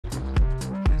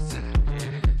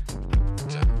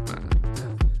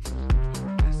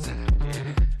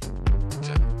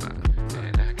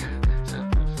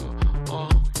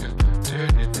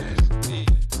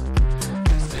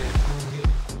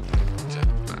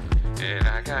And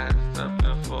I got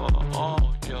something for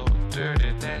all your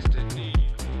dirty, nasty needs.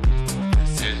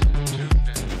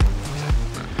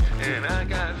 And I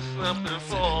got something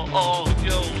for all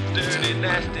your dirty,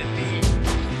 nasty needs.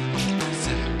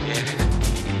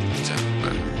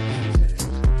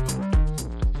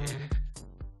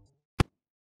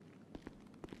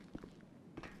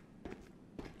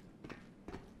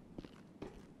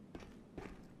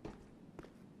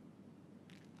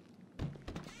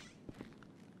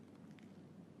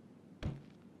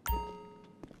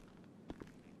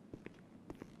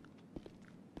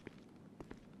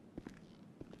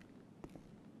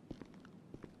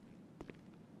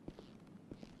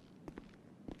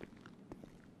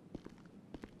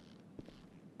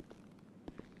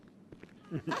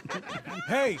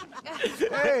 Hey!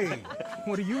 Hey!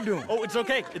 What are you doing? Oh, it's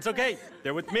okay. It's okay.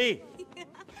 They're with me.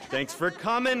 Thanks for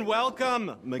coming.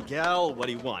 Welcome. Miguel, what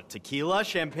do you want? Tequila,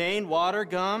 champagne, water,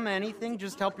 gum, anything?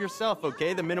 Just help yourself,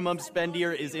 okay? The minimum spend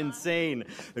here is insane.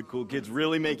 The cool kids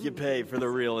really make you pay for the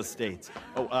real estate.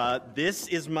 Oh, this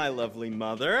is my lovely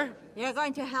mother. You're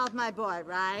going to help my boy,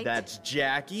 right? That's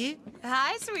Jackie.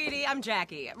 Hi, sweetie. I'm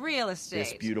Jackie. Real estate.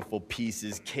 This beautiful piece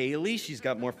is Kaylee. She's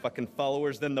got more fucking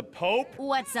followers than the Pope.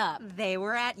 What's up? They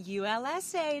were at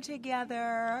ULSA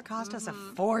together. Cost us a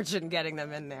fortune getting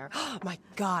them in there. My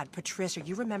God, Patricia,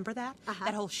 you remember that?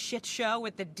 That whole shit show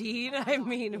with the dean? I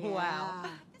mean, wow.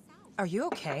 Are you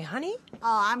okay, honey?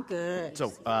 Oh, I'm good.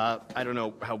 So, I don't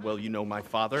know how well you know my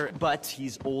father, but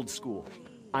he's old school.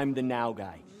 I'm the now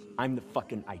guy. I'm the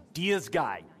fucking ideas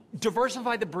guy.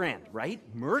 Diversify the brand, right?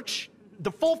 Merch? The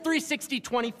full 360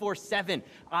 24/7.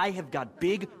 I have got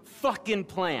big fucking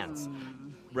plans.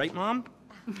 Right, Mom?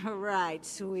 Right,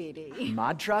 sweetie.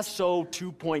 Madraso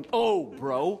 2.0,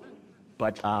 bro.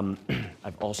 But,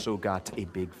 I've also got a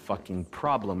big fucking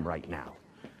problem right now.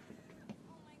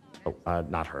 Oh,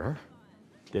 not her.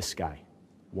 This guy.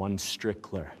 One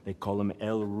Strickler. They call him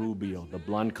El Rubio, the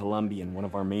blonde Colombian, one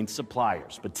of our main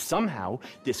suppliers. But somehow,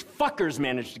 this fucker's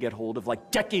managed to get hold of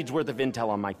like decades worth of intel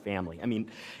on my family. I mean,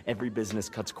 every business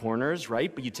cuts corners,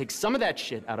 right? But you take some of that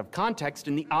shit out of context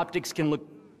and the optics can look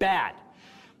bad.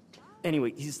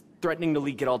 Anyway, he's threatening to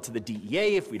leak it all to the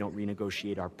DEA if we don't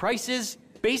renegotiate our prices.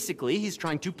 Basically, he's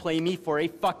trying to play me for a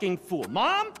fucking fool.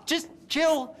 Mom, just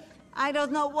chill. I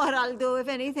don't know what I'll do if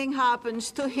anything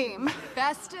happens to him.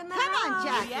 Best in the Come on,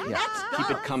 Jackie. Let's go.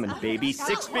 Keep it coming, baby.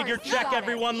 Six-figure check,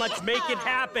 everyone. Let's make it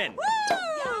happen.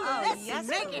 Let's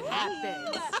make it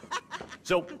happen.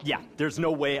 So, yeah, there's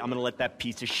no way I'm gonna let that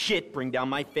piece of shit bring down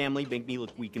my family, make me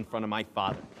look weak in front of my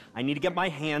father. I need to get my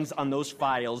hands on those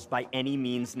files by any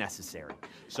means necessary.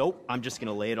 So, I'm just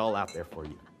gonna lay it all out there for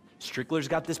you. Strickler's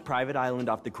got this private island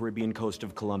off the Caribbean coast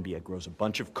of Colombia. Grows a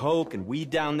bunch of coke and weed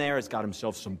down there. Has got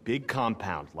himself some big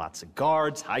compound. Lots of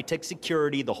guards, high-tech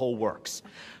security, the whole works.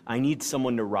 I need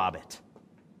someone to rob it.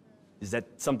 Is that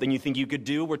something you think you could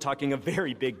do? We're talking a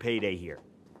very big payday here.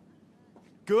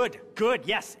 Good, good,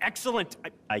 yes, excellent.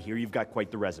 I hear you've got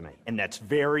quite the resume, and that's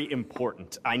very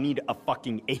important. I need a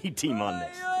fucking A-team on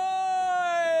this.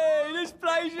 This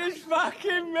place is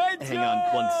fucking mental! Hang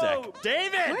on one sec.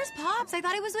 David! Where's Pops? I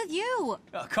thought he was with you.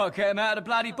 I can't get him out of the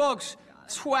bloody box.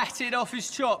 Twatted off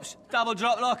his chops. Double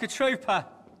drop like a trooper.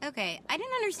 Okay, I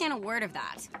didn't understand a word of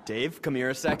that. Dave, come here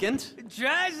a second.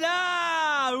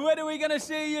 Jazza! When are we gonna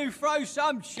see you throw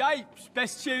some shapes?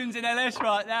 Best tunes in LS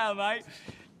right now, mate.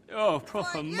 Oh,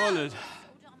 proper mullered.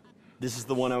 This is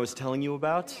the one I was telling you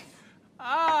about?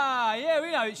 Ah, yeah,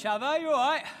 we know each other. You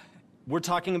all right? We're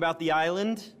talking about the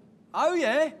island? Oh,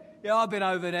 yeah? Yeah, I've been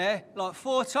over there, like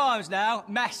 4 times now.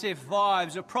 Massive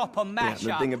vibes, a proper mashup.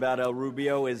 Yeah, the thing about El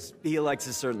Rubio is he likes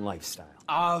a certain lifestyle.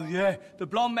 Oh, yeah. The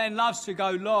blonde man loves to go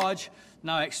large.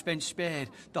 No expense spared.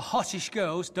 The hottest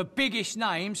girls, the biggest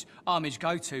names, I'm his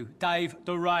go-to. Dave,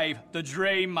 the rave, the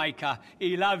dream maker.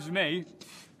 He loves me.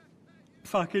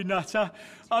 Fucking nutter.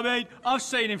 I mean, I've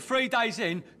seen him 3 days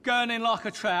in, gurning like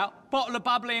a trout, bottle of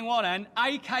bubbly in one hand,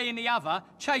 AK in the other,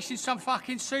 chasing some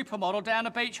fucking supermodel down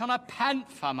the beach on a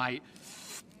panther, mate.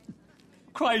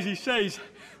 Crazy seas.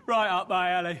 Right up my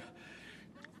alley.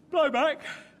 Blow back?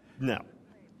 No.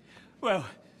 Well,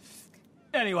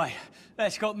 anyway,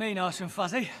 that's got me nice and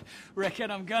fuzzy.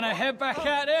 Reckon I'm gonna head back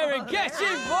out there and get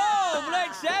involved.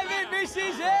 Let's have it,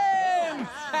 Mrs. M.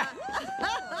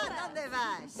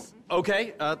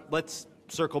 Okay, let's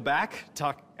circle back,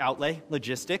 talk outlay,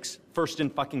 logistics. First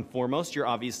and fucking foremost, you're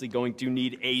obviously going to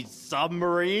need a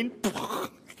submarine.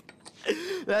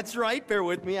 That's right, bear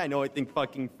with me, I know I think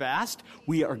fucking fast.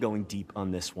 We are going deep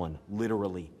on this one,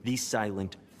 literally, the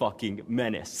silent fucking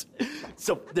menace.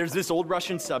 So there's this old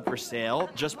Russian sub for sale,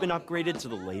 just been upgraded to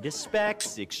the latest specs,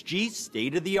 6G,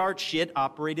 state-of-the-art shit,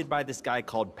 operated by this guy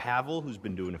called Pavel, who's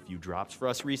been doing a few drops for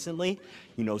us recently.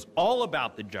 He knows all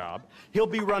about the job. He'll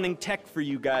be running tech for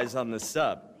you guys on the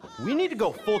sub. We need to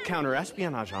go full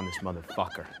counter-espionage on this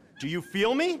motherfucker. Do you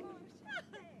feel me?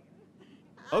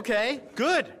 Okay,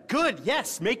 good,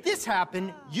 yes, make this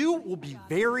happen. You will be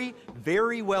very,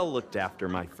 very well looked after,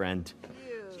 my friend.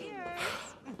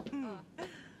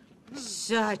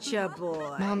 Such a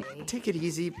boy. Mom, take it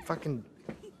easy, fucking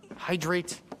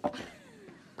hydrate.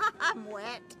 I'm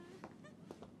wet.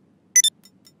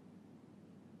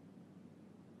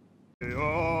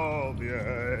 Oh,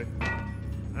 yeah.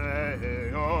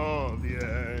 Hey, oh,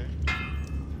 yeah.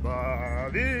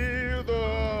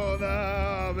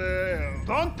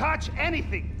 Don't touch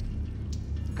anything.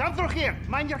 Come through here.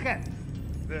 Mind your head.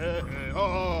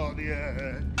 Oh,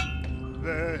 yeah.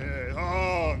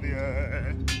 Oh,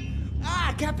 yeah.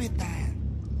 Ah,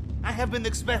 Capitan. I have been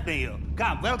expecting you.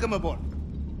 Come, welcome aboard.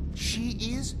 She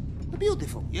is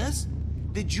beautiful, yes?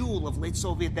 The jewel of late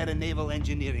Soviet-era naval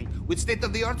engineering with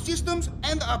state-of-the-art systems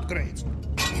and upgrades.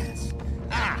 Yes.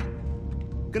 Ah,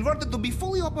 converted to be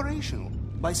fully operational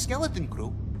by skeleton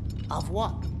crew of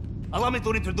what? Allow me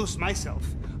to introduce myself.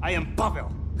 I am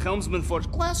Pavel, helmsman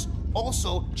first class,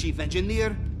 also chief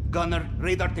engineer, gunner,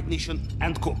 radar technician,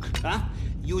 and cook. Huh?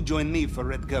 You join me for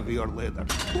red caviar later.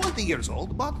 20 years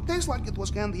old, but tastes like it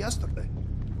was canned yesterday.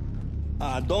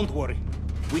 Don't worry.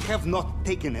 We have not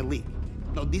taken a leak.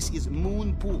 No, this is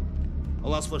Moon Pool.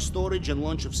 Allows for storage and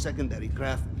launch of secondary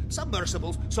craft,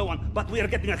 submersibles, so on, but we are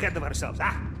getting ahead of ourselves.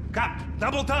 Come,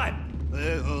 double time!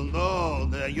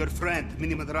 Your friend,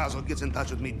 Mini Madrazo, gets in touch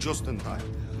with me just in time.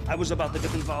 I was about to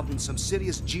get involved in some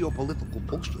serious geopolitical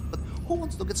bullshit, but who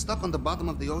wants to get stuck on the bottom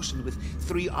of the ocean with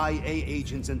 3 IA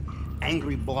agents and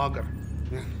angry blogger?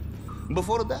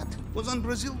 Before that, was on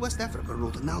Brazil-West Africa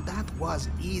route. Now that was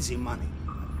easy money.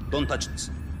 Don't touch this.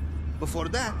 Before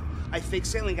that, I faked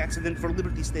sailing accident for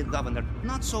Liberty State Governor.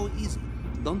 Not so easy.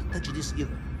 Don't touch this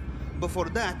either. Before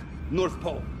that, North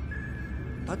Pole.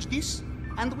 Touch this,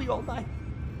 and we all die.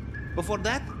 Before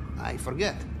that, I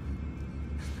forget.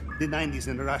 The 90s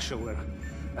in Russia were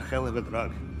a hell of a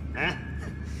drug, huh?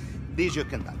 These you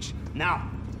can touch. Now,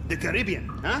 the Caribbean,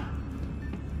 huh?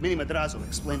 Mini Madrazo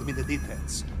explained me the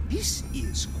details. This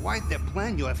is quite the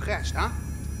plan you have hatched, huh?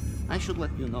 I should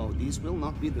let you know, these will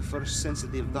not be the first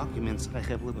sensitive documents I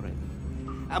have liberated.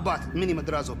 But Mini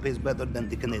Madrazo pays better than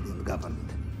the Canadian government.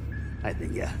 I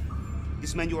think, yeah.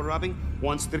 This man you are robbing,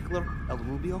 Juan Strickler, El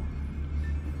Rubio?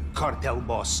 Cartel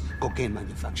boss, cocaine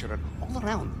manufacturer, all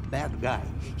around bad guy.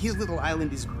 His little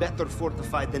island is better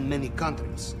fortified than many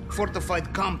countries.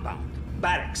 Fortified compound,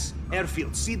 barracks,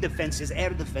 airfield, sea defenses,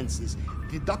 air defenses.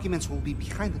 The documents will be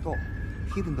behind it all,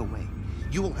 hidden away.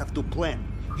 You will have to plan.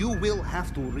 You will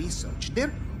have to research.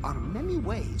 There are many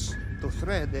ways to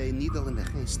thread a needle in a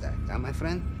haystack, huh, my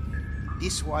friend?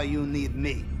 This is why you need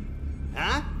me.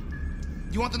 Huh?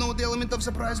 You want to know what the element of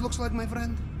surprise looks like, my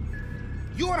friend?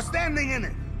 You are standing in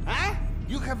it, huh?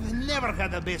 You have never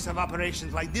had a base of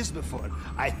operations like this before,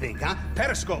 I think, huh?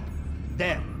 Periscope,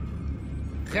 there.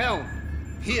 Helm,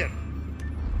 here.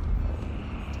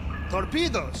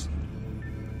 Torpedoes.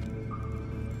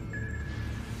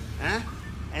 Huh?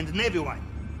 And Navy wine.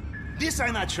 This I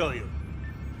not show you.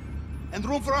 And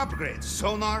room for upgrades,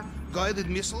 sonar, guided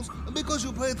missiles, because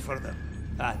you paid for them.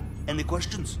 Any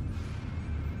questions?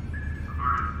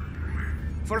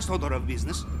 First order of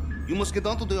business, you must get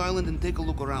onto the island and take a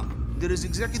look around. There is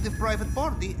executive private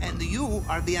party, and you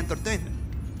are the entertainment.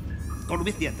 Or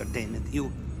with the entertainment,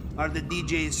 you are the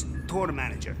DJ's tour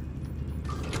manager.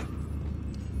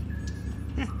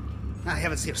 I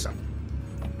have it here, son.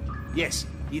 Yes,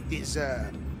 it is,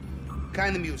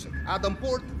 kind of music. Adam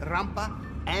Port, Rampa,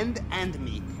 and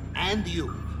me, and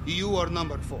you. You are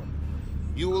number 4.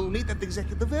 You will meet at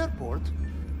Executive Airport,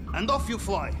 and off you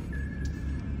fly.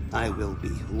 I will be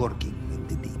lurking in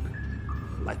the deep,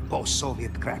 like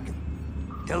post-Soviet Kraken,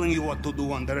 telling you what to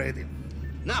do on the radio.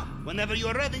 Now, whenever you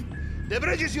are ready, the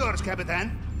bridge is yours,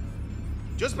 Capitan.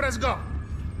 Just press go.